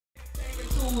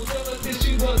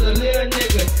was a little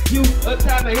nigga. You a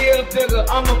time of hill figure,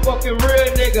 I'm a fucking real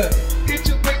nigga. Get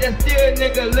you quick that still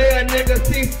nigga, lay a nigga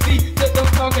 6 feet, just I'm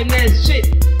talking that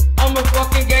shit. I'm a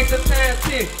fucking gangster time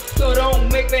 10, so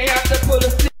don't make me have to pull a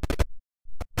stick.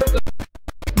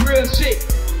 Real shit,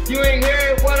 you ain't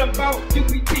heard what I'm about,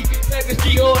 UPT, second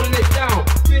street holding it down.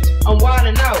 Bitch, I'm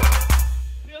wildin' out.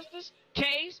 Pistols,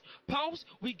 K's, pumps,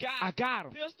 we got, I got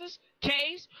 'em. Pistols,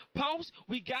 K's, pumps,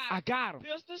 we got, I got 'em.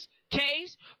 Pistols,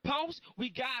 K's, pumps, we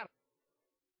got 'em.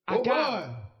 I got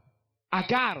 'em. I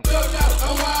got 'em.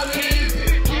 I'm wild in this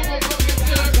bitch. I'm a fucking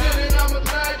judge and I'm a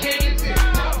side case.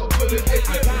 I'm a bullet bitch.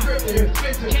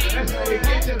 That's how they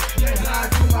get you. That's how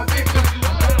I do my victim.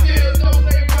 I still don't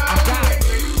say my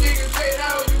you niggas say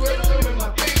down. You ever come in my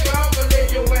face? I'ma lay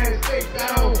your ass face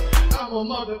down. I'm a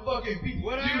motherfucking beat. You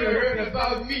done heard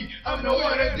about me. I'm the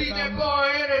one that DJ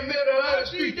boy in the middle of the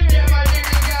street. Yeah, my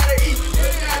niggas gotta eat.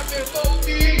 It's happening for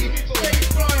me. Stay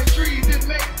blowing trees. It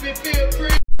makes me feel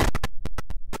free.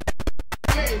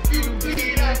 You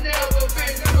bleed, I never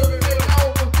been Turnerville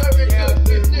over serving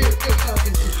good shit, good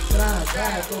talking shit. But I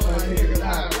die for my niggas, I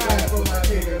ride for my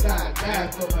niggas, I die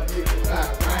for my niggas, I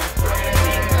ride for my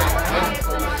niggas, I ride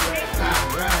for my niggas, I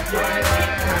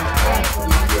ride for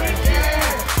my niggas,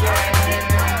 yeah,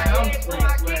 I'm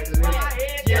swagged,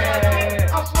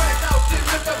 yeah, I'm swagged out, shit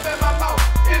lift up in my mouth,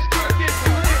 it's crooked,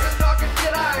 you niggas talking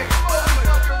shit, I ain't fucking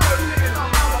talking real niggas,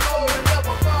 I'm on the low and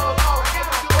never fall off, give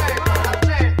it to act, I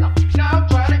blast up.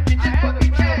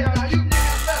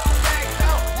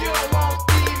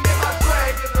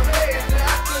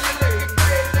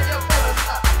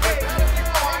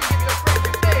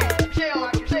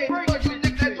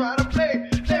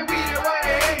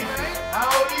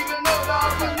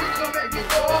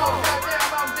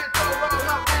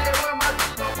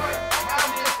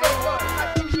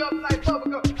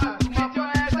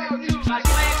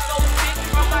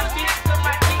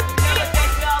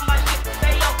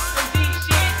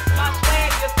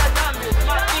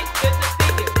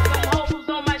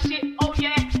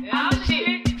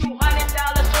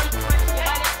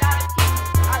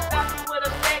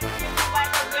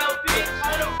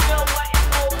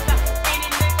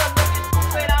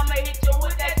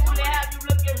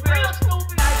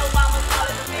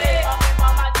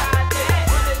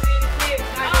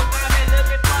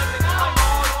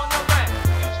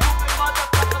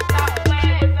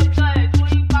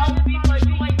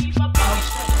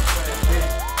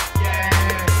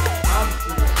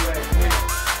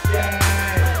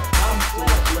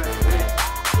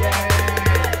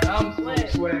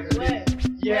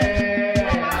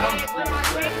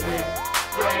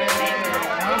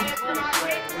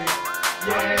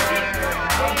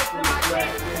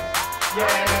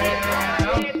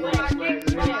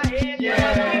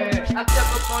 I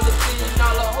step up on the scene,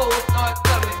 all the hoes start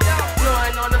coming.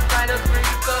 Blowing on the finest green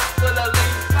cup full of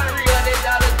lean.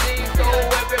 $300 jeans, so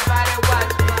everybody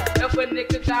watch me. If a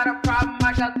nigga got a problem,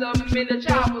 I got them in the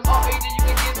choppers. Either you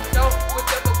can get stoned,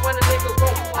 whichever one a nigga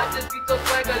want. I just be so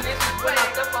swaggerlicious when I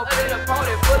step up in the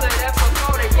party. Full of that for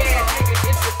party, yeah, nigga,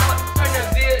 it's the fuck.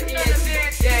 Turnerville,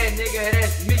 yeah, nigga,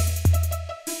 that's me.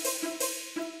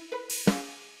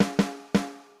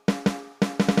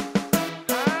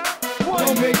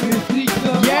 Don't make me sneak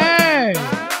up. Yeah.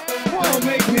 Don't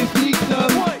make me sneak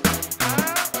up.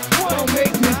 Don't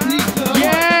make me sneak up.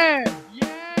 Yeah.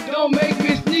 Don't make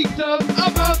me sneak up.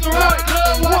 I'm about to rock the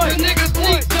club, watch the niggas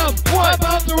sneak up. I'm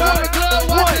about to rock the club,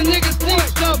 watch the niggas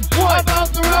sneak up. I'm about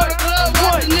to rock the club,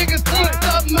 watch the niggas sneak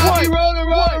up. I be rolling,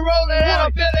 and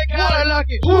I'm feeling kinda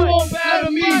lucky. Who won't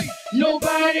battle me?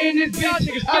 Nobody in this bitch.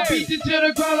 I beat you to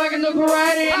the ground like a knuckle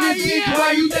rider in this bitch.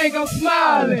 Why you think I'm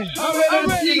smiling? I'm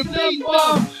ready to sneak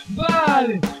up,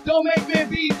 violent. Don't make me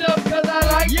beat up, cause I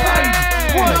like fighting.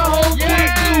 My whole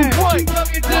clique do. Keep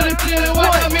talking to the ceiling,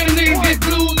 watch how many niggas get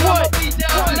blues. I'ma beat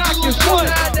down the juice,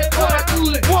 that's what I do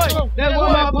it. That's what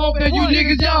my pump and you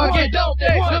niggas, y'all get dumped.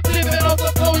 I'm flipping off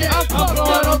the phone, yeah, I'm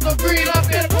blowing off the green. I'm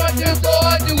finna punch this so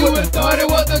I do it. Thought it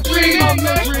was a dream. I'm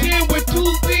 19 with 2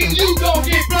 feet, you gon'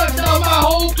 get flushed out. My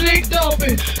whole clique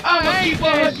dumping. I'ma keep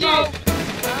on shit.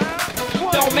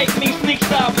 Don't make me sneak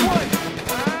stop.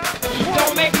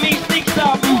 Don't make me sneak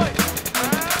stop.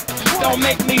 Don't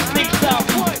make me sneak stop.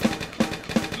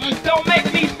 Don't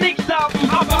make me sneak stop.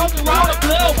 I'm bouncing around the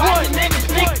club, watch the niggas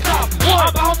sneak stop.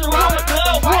 I'm bouncing around the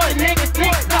club, watch the niggas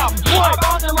sneak stop. I'm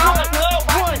bouncing around the club,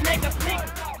 watch the niggas sneak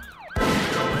stop.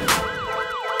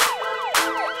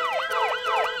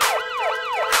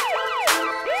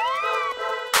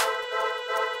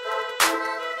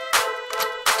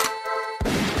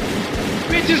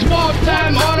 Bitches walk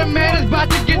time, automatics, bout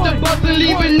to get the bus and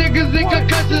leaving niggas in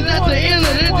concussions at the end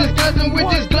of this discussion with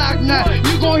this Glock 9.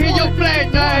 You gon' hear your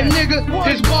flag now.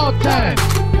 It's wartime.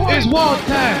 It's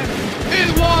wartime.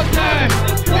 It's wartime.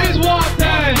 It's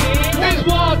wartime. It's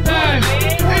wartime.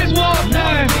 It's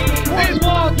wartime. It's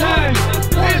wartime.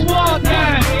 It's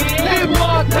wartime. It's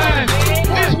wartime.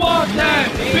 It's wartime.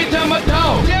 Bitch, I'm a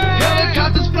dog.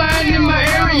 Helicopters flying in my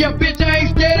area. Bitch, I ain't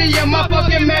steady. Yeah, my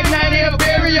fucking Mac 9 air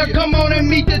barrier. Come on and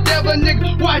meet the devil,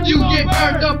 nigga. Watch you get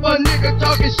turned up, a nigga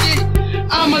talking shit.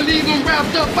 I'ma leave him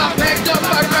wrapped up. I packed up.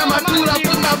 I grabbed my tool. I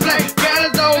put my black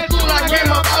gallons on full. I came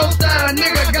up outside. A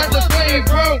nigga got the flame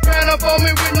grown. Ran up on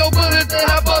me with no bullets and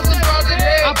I busted across the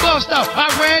head. I bust out. I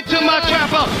ran to my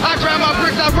trap house. I grabbed my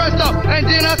bricks. I rushed up. And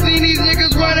then I seen these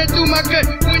niggas running through my gut.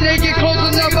 When they get close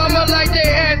enough, I'ma light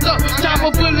their ass up.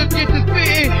 Chopper bullets get to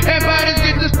spitting. And bodies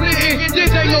get to splitting.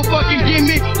 This ain't no fucking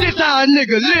gimmick. This how a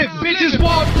nigga live. Bitches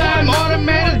wartime.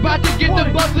 Automatics about to get the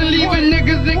bus and leaving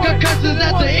niggas in concussions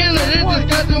at the end of this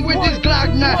discussion with this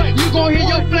Glock 9. You gon' hear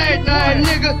your flat 9,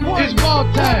 nigga. It's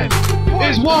wartime.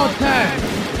 It's wartime.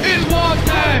 It's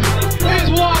wartime. It's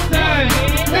wartime.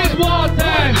 It's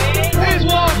wartime. It's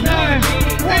wartime.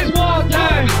 It's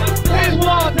wartime. It's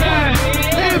wartime.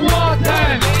 It's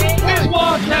wartime. It's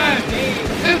wartime.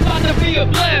 It's about to be a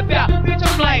bloodbath. Bitch,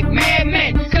 I'm like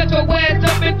madman. Cut your ass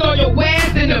up and throw your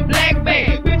ass in the black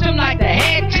bag. Bitch, I'm like the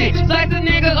head chick. Slice a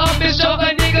nigga up and show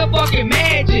a nigga fucking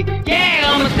magic.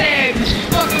 Yeah, I'm a savage.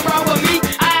 Fucking wrong with me.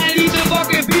 I unleash a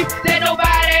fucking beat that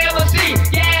nobody ever seen.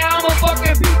 Yeah, I'm a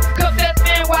fucking beat. Cup that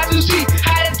spin, watch you see.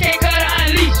 Hottest can't cut her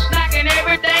unleash. Knocking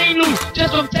everything loose.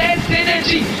 Just from test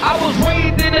energy. I was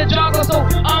raised in the jungle, so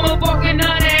I'm a fucking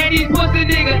hunter. And these pussy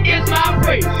niggas, it's my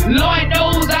prey. Lord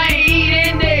knows I ain't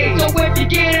eating days. So if you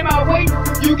get in my way,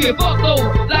 you get fucked over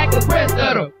like the rest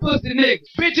of the pussy niggas.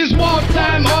 Bitches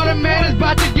wartime. Automatics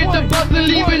about to get the bus and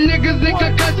leaving niggas in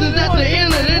concussions at the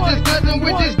end of this discussion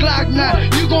with this Glock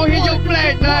 9. You gon' hear your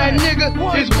flat 9, nigga.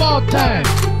 It's wartime.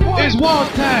 It's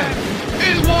wartime.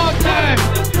 It's wartime.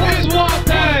 It's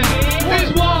wartime.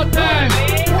 It's wartime.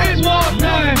 It's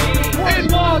wartime. It's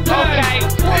wartime.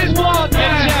 It's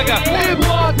wartime. It's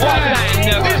wartime.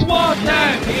 It's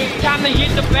wartime. Time to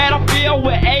hit the battlefield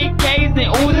with AKs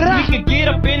and Uzis. We can get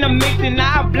up in the mix and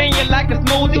I'll blend you like a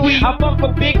smoothie. I fuck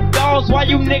for big dogs while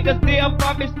you niggas still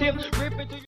popping stiff.